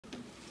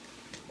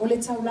o le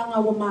taulanga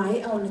ua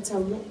mai au na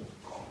taulo.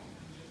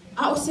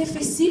 A o se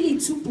fesili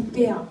tupu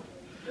pea.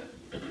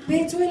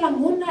 Pe toe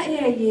langona e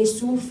a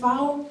Iesu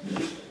fao,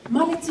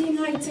 ma le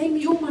tinga I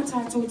teimi uma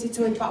tātou te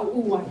toe pa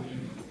uai.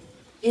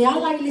 E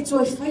ala I le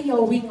toe whaia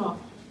o winga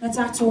na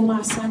tātou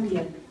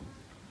māsania.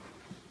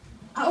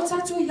 A o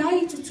tātou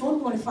iai tu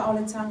tonu o le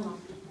whaoletanga,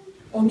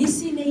 o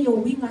nisi nei o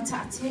winga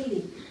ta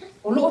atele,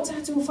 o loo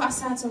tātou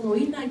whaasātaro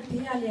ina I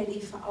pea lea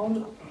li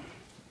whaola.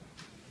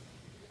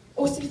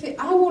 O se fe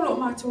awolo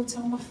mātou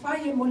tau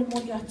mawhai e mole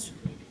mole atu.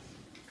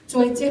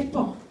 To e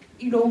tepa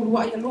I lo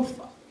urua I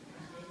alofa.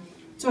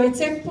 To e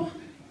tepa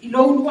I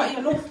lo urua I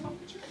alofa.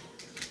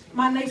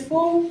 Ma nei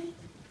fōu,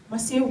 ma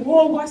se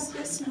uo wasi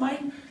asi mai.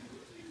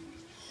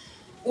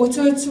 O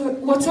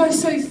toi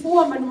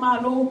soifua manu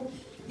malo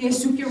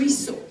Iesu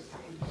Kiriso.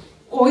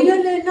 O ia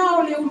le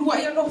nao le urua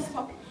I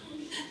alofa.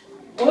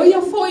 O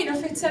ia foi na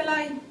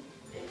fetelai.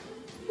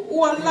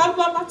 Ua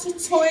lava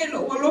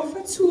matutoelo, ua lofa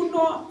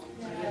tunoa.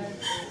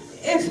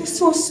 E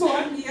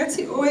fesosoani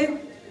ati oe.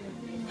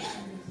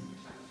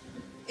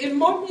 E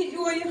momi I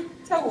oia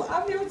tau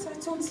ave o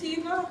tatou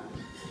tinga.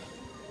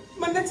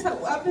 Mana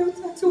tau ave o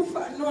tatou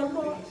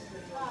whaanoa.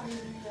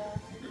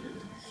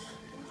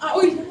 A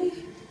oi ai.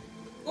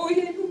 Oi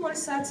ai I le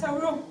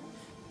Satauro.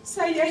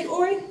 Sai ai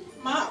oe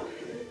mau.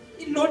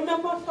 I lona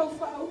ma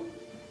whau.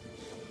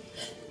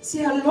 Se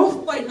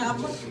alofa I nā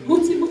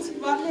muti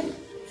vale.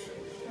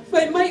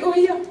 Whai mai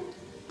oia.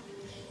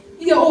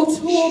 Ia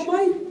outou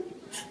mai.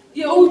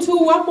 Ia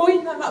outou amo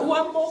ina la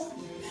uamo.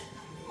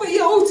 Ma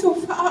ia outou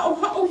wha o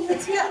hao ia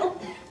te ao.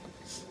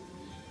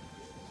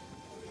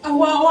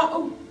 Awa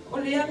o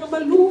le anga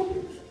malu.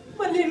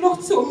 Ma le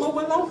loto ma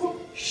walamo.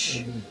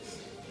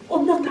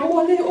 O na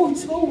kaua le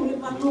outou le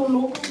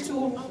manolo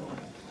outou.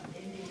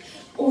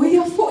 O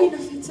ia fo ina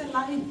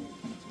whitalai.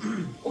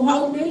 O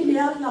hao nei le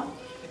ala.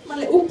 Ma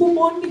le upu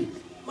moni.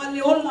 Ma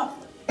le ola.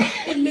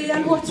 E le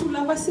alu atu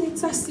lava se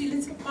tasi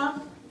le te ma.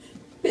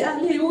 Pe a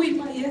le ui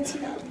mai e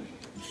te au.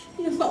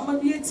 Ia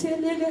whamani e te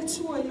le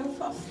atua ia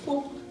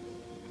whafo.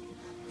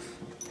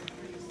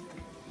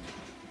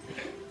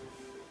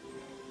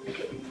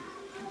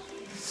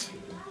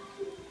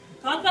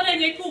 Kākare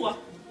nei kua.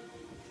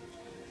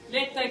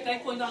 Le tai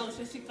koe ngalo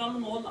se si kanu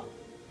mola.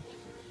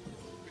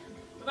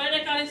 Vai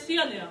le kare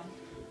sia lea.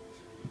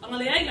 Anga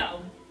le ai au.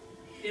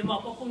 E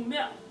mapokong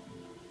mea.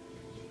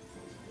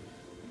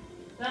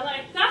 Tala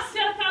e kasi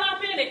ala kala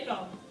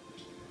pereka.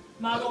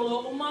 Ma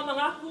lolo uma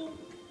mangaku.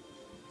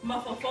 Ma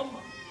whawhoma.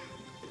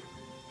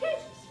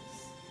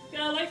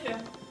 Kia lai whea.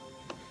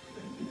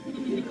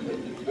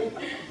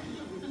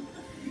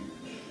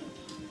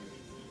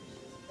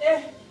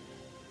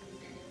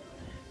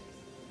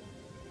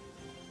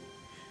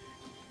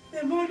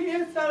 Te mori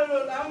e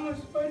salo lamos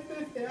foi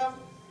te sea.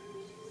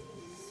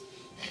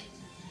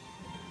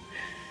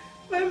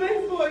 Vai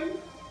mai foi.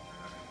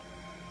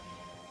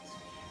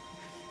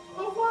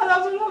 O fala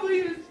lava e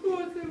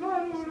escuta,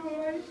 mano,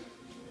 vai.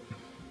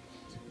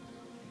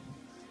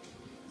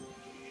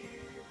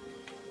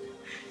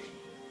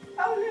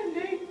 Olha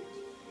nem.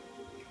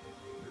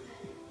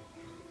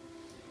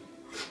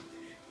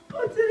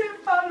 Você lhe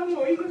fala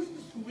muito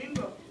se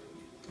swinga.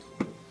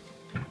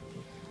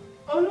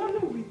 Olha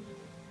no.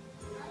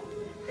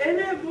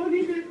 Ele é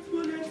bonito de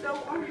tudo essa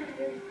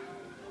onda.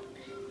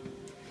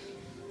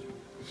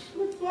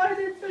 O pai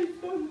de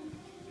Saitão.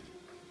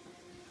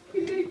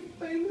 Que nem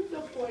foi muito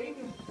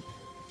apoio.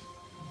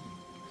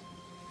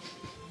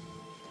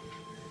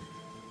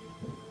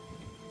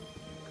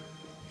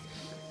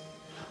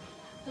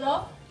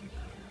 Hello?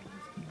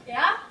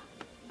 Yeah?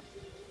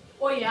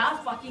 Oh yeah,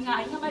 fucking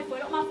ainda mai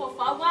foi uma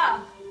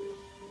fofawa.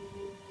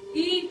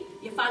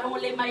 E falo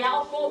le mai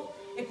ao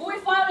e ko e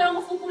falo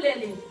o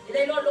fukulele.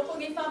 Ele lo lo ko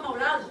ngi fa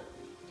maulalo.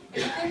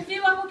 E tem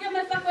fio a que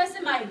me fa com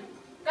esse mai.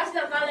 Kasi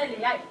da kala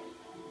le ai.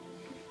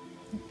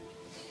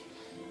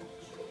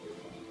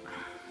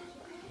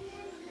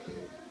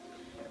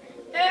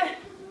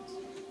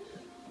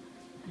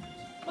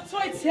 Wat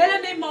zou je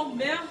zeggen in mijn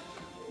meer?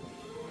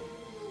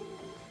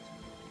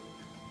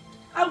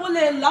 I will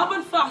lay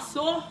lammen vast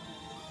zo.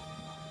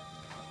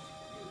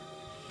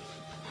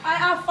 I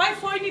have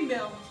 5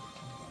 mil.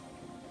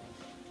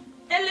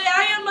 Ele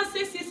ai mas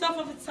se só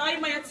for sai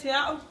mai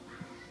tell.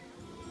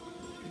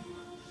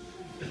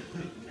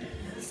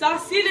 Sa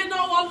sile no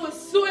algo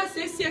sua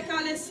se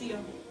kalesia.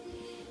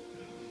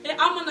 E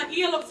amana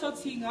ielo so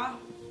tinga.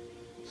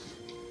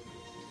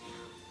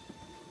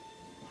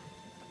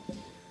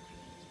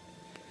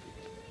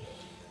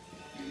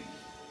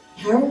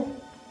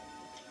 Harold,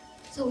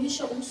 so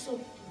isha uso.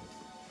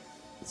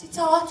 Si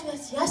ta atu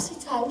asi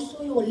ta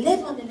uso yo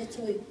leva nele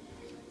toi.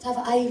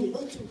 Tava aile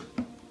otu.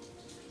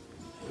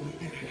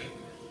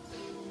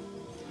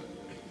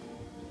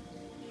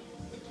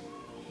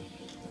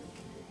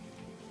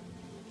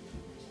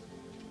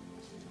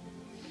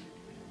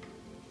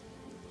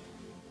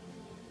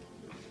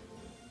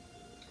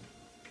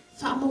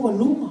 Fama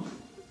waluma.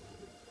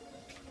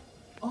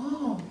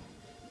 Oh.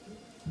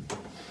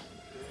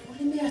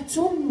 Ole me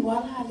atonu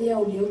wala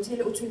leo te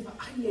le otu va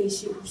ai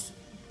isi uso.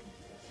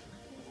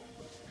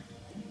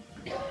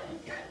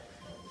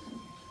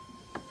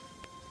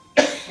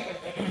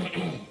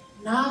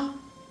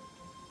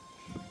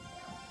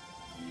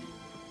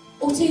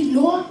 te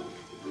iloa,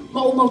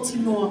 ma o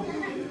mautinoa.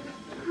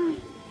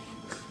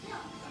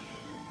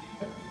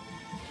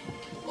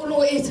 O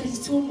lo e tali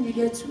tonu I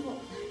le atua.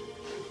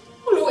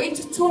 O lo e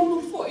tu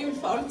tonu fo I o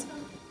whaolata.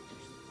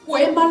 O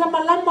e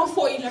malama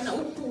fo I lana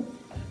upu.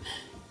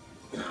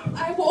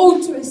 Ai wo o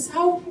tu e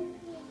sau.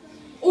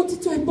 O te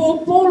toi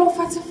bolo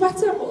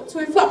fata mo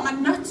toi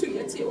whamanatu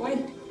ia te oe.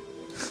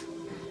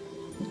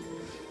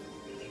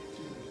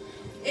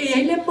 E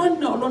ai le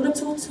mana o lona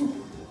tōtu.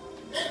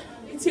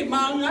 E te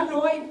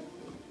maangano ai.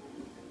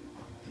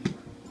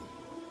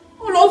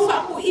 O lo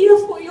whamu ia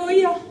fo I o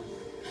ia.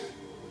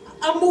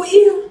 A mo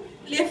ia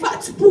le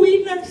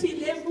whatupuina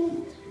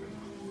filemu.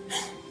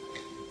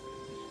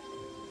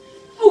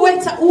 O e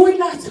ta ui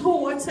la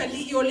tō ata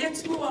li o le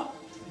tua.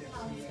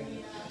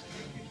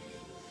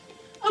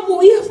 A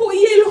mo ia fo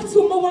ia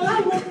lotu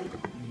mawalama.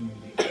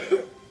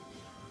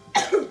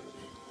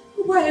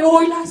 Ua e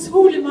oi la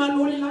tō le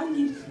malo le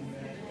langi.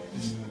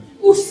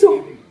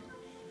 Uso.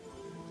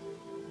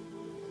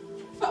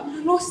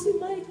 Whamalosi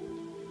mai.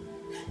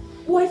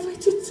 Ua e whai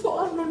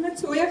tutoa lona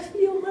tō e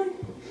whio mai.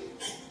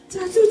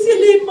 Tatu te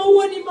le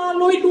maua ni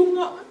maloi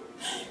lunga.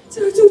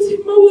 Tatu te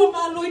maua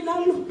maloi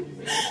lalo.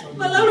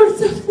 Malalo I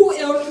tafu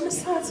e o lona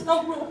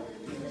Satauro.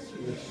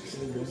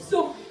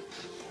 So.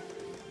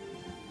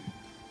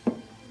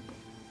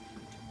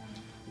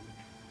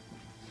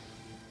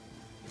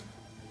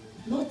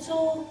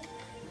 Noto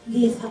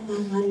le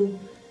whamangalo.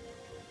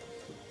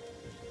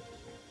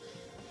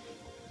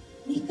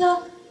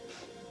 Nika.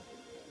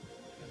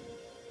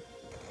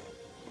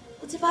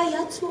 O te vai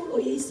atu o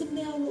Iese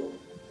mea lo.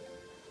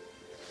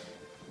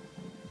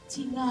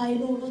 Ti ngā e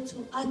lo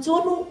loto. A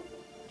tono.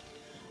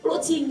 Lo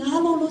ti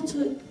ngā lo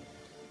loto.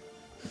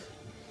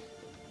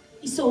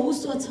 I so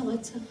uso a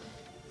tangata.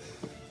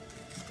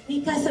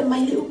 Nika e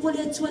mai le upo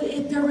le atua le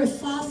e pere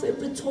whawha e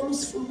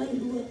petolus fu mai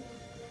lua.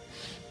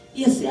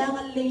 Ia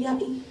whianga le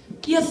iai.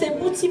 Ia whe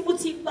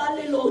muti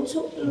pale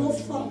loto lo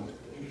wha.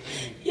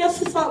 Ia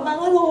whe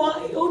whamangalo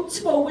ai o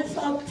tō e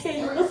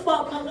whape o le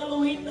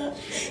whamangalo ina.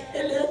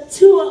 E le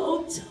atua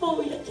o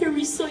tō ia ke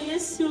riso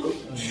Yesu.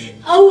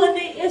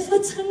 Awane e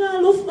whatanga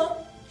alofa.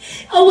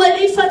 Awane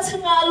e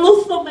whatanga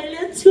alofa mai le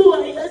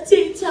atua ia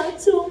te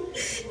tato.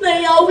 Na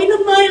ia awina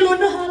mai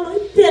lona halo I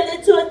pele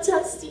tua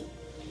tasi.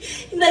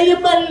 Na ia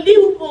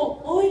maliu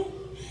mo oi.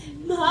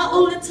 Ma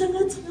o le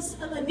tangata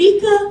sana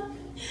nika.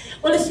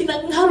 O le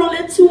finangalo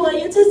le tua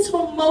ia te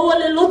tō maua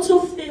le loto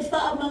whewa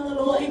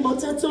amangalo ai mo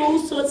tato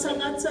uso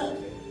tangata.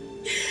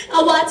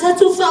 Awa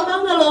tato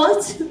whamangalo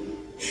atu.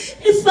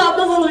 E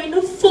whamangalo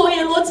ina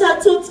foe lo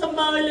tato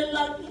tamau le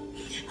langi.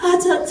 A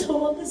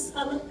tato anga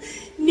sala.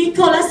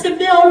 Nikola se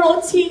mea o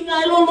lo tinga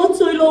I lo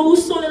loto I lo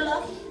uso le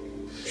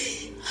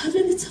langi.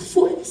 Havene ta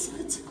foe le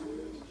sata.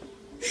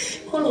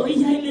 O lo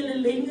iai le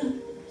lenga.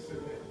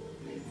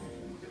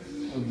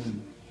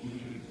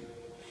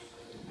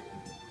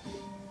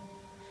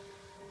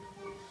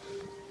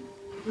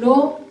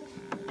 Lo,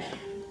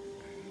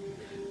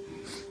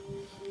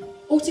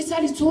 o te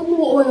tali tonu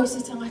o oe o se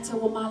tangata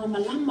wa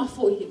malama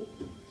fo I le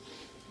upu.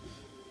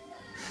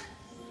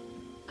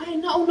 Ai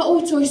na una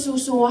o toi so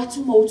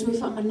atu mo toi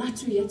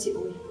whamanatu ia te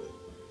oe.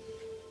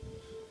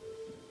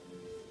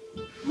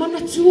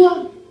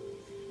 Manatua,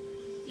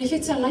 le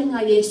wheta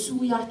lainga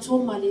Yesu ia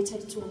tōma le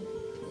tali tonu.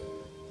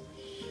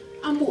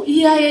 Amo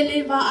ia e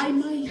le wa ai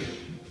mai.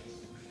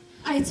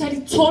 Ai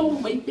tali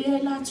tonu mai bea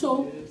I la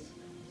tō.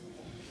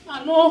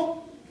 Alo.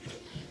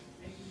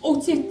 O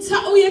te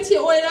tau ia te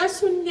oe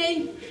raso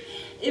nei,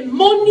 e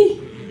moni,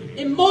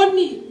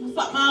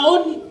 ma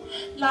maoni,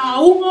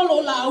 la unga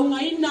lo la unga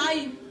I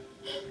nai,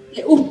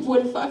 le upu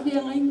e le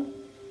whawhianga inga.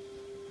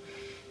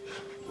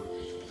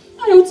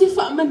 Ai o te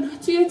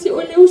whamanatu ia te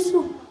oe le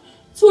uso,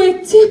 to e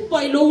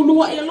tepa I lo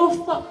ulua I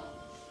alofa.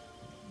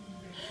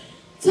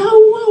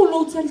 Taua o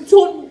lo tali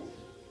tonu,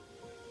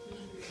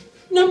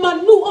 na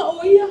manua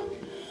o ia,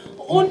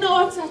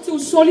 ona o tatu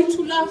soli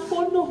tu la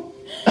fono,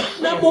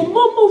 na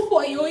momomo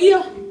fo I o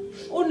ia,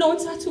 o no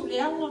tatu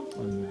leanga.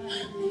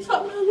 E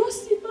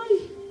whamalosi mai.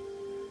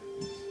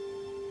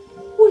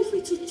 O e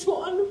whai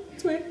tuto anu,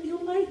 to e pio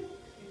mai.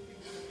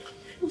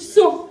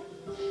 Uso.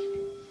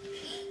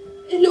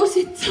 E leo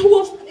se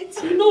taua whale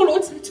tino lo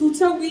tatu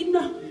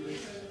tawina.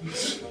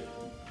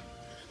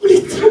 O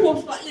le taua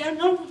whale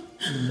angama.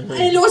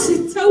 E leo se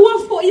taua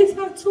fo I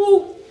tatu.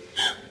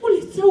 O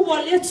le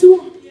taua le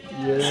atua.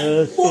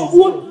 Yes.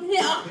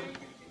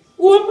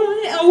 Ua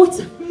mahea o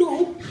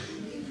tanu.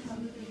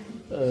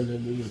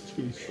 Hallelujah,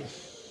 Jesus.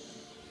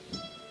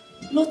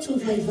 Loto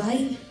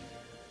vai.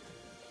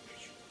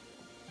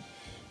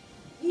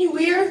 New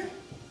Year.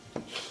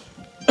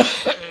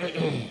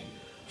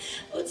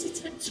 O te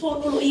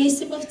tatono lo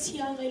Iese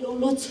maftianga I lo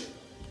loto.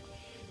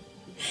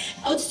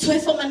 Au te toi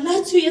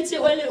whamanatu ia te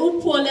oe le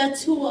upu o le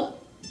atua.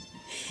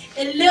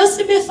 E leo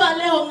se me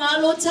whaleo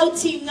ngā lo tau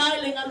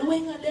tingai le ngā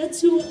luenga le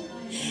atua.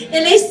 E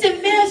lei se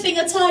mea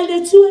whingatai le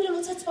atua le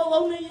lo tatau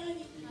auna iai.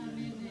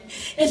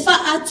 E wha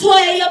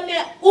atoa ia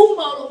mea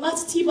uma o lo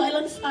matatiba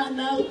ilan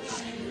whanau.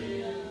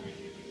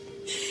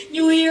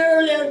 New Year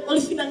o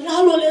le whina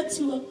ngalo le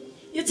atua.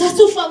 Ia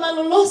tātou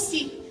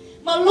whamalolosi.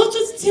 Ma loto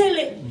te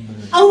tele.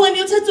 Awan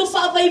ia tātou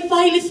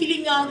whaavai le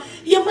whilinga.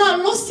 Ia ma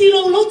losi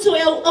lo loto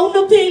e au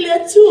na pele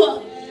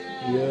atua.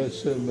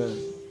 Yes, amen.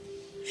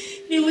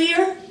 New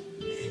Year,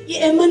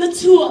 ia e mana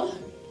tua.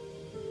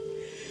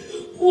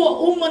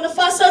 Ua mana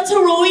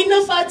whasataro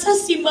ina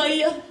whatasi mai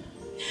ia.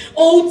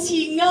 O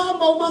ti ngā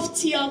mau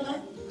maftianga.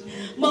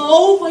 Ma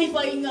o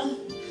vaivainga.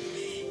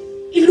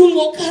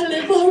 Ilumo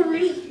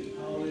Calvary.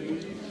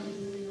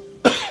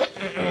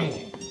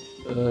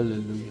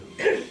 Hallelujah.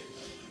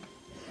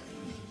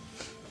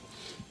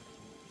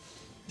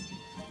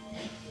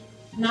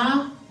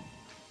 Nā,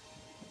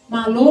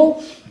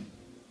 malo,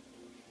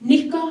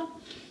 nika,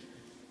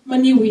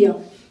 maniwia.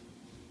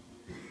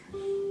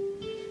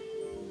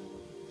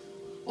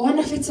 O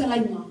ana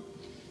whetalaima.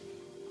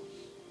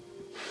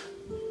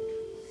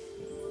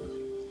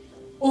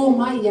 O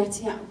mai a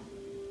te au.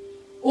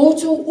 O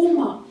tō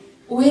uma,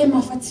 o e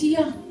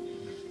mawhatia,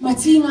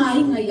 mati ngā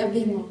inga I a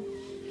venga.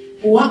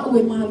 O ako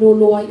e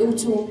malolo ai o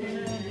tō.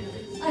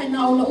 Ai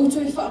nā ola o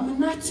tō e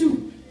whaamanatu,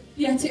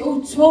 I a te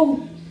o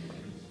tō.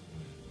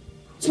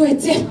 Tō e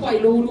tepa I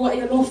lo ulua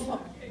I a lofa.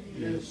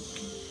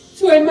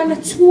 Tō e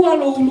manatua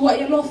lo ulua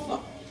I a lofa.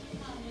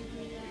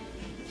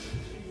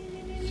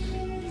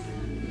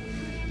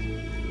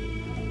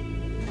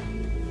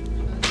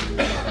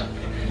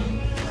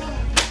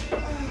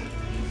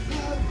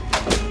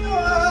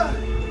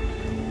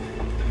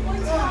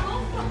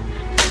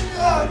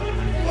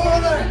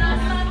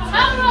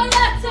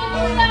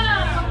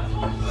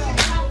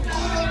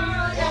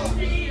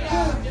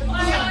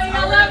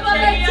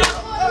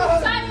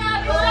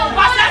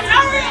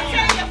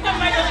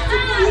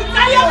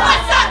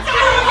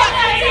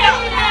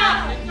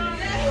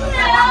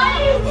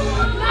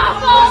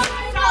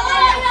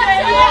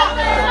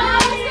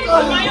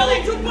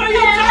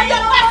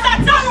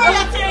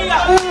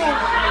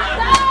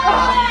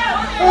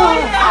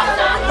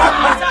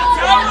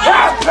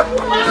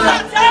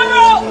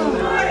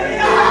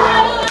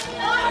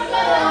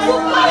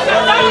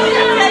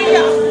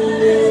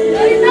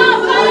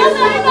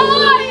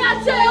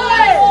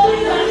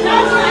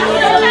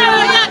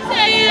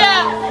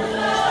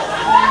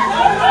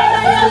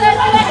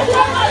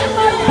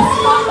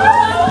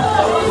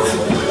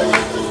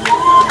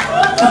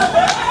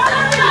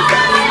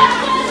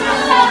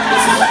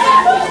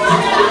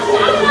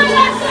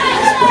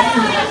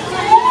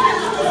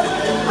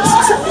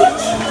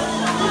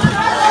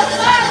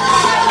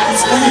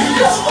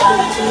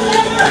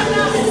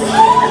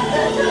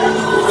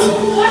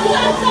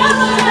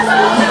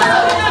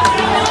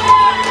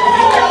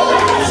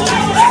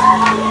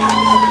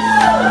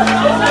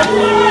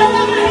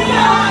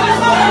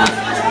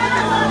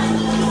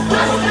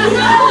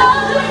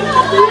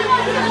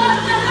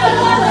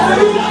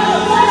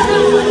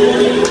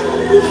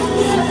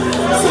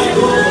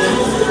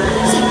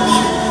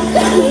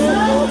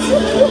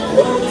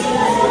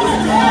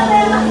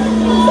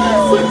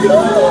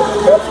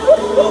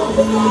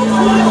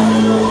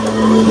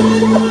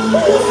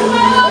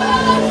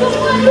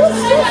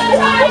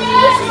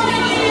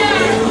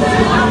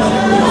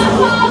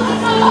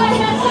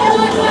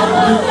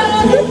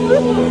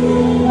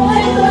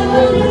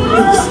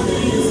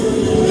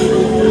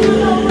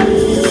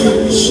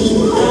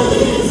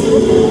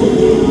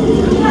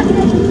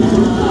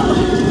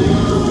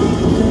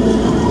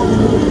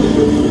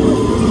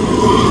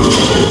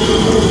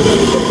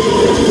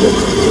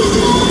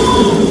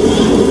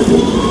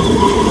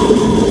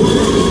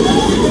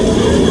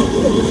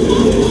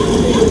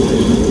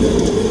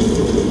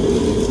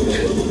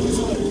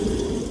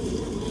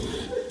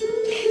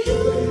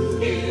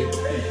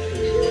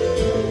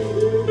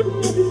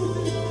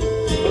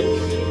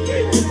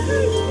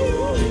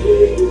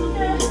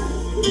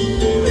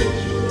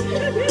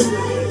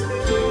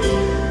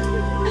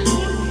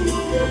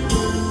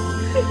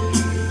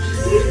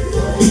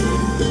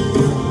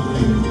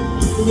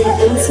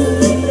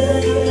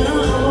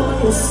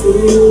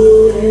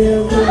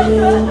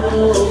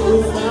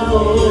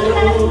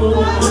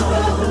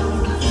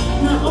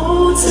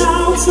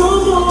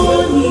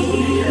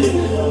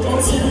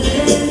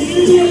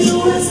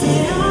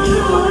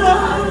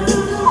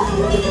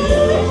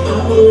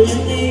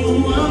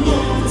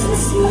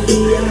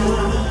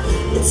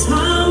 What's the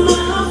time?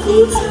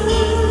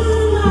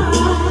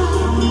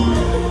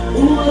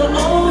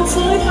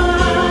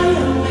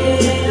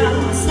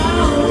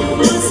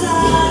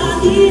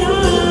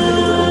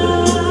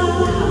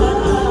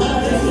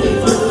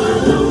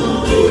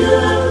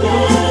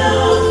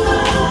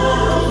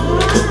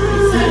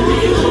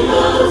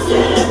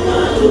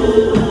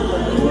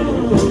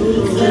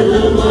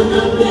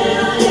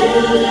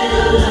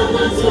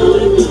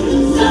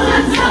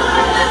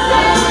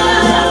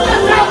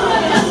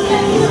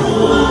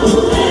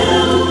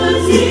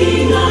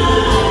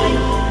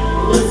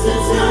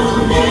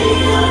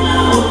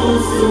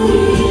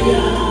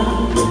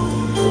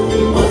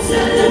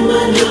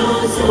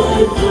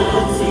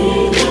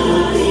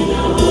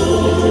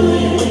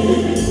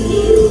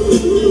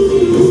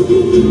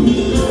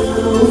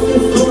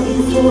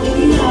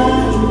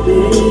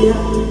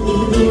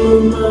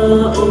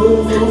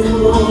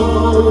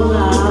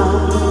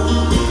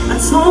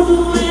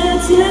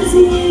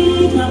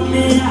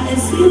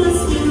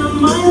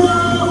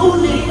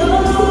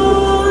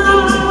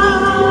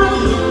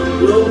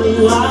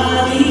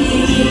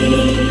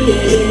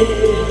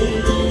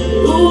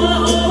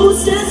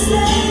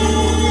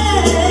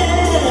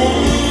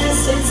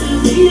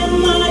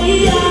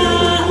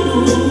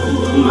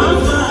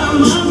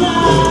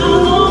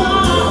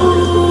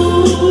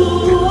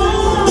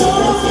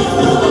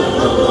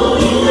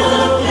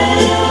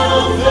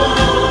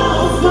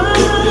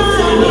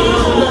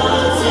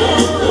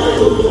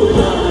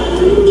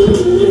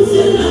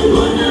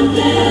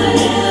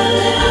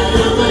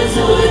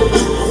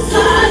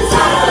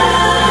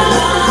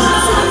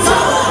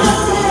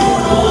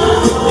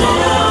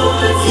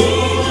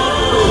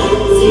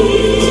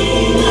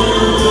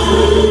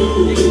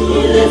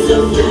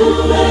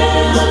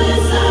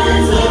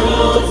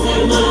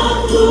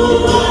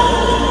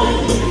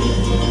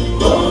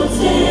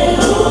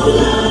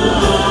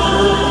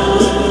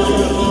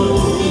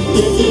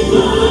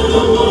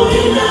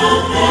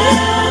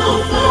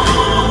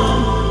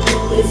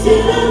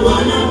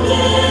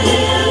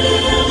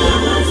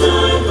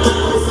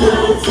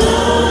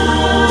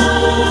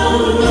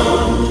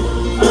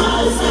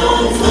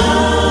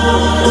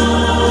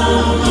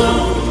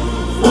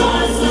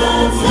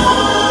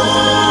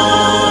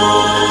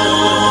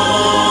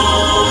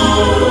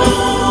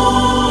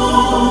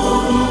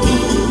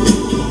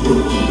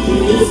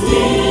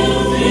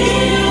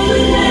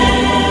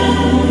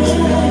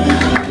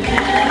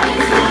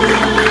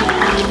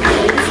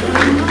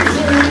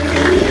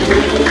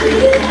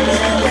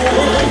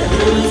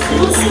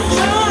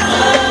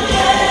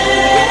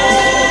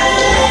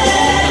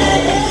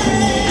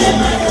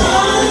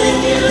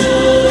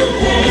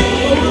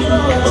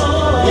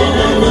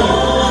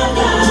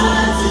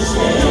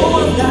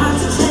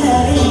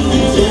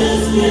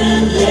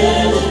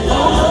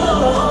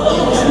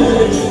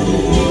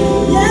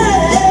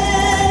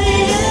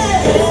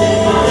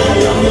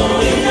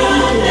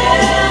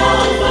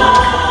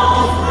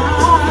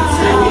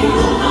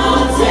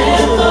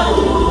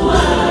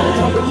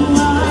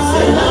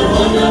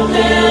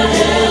 Tepa.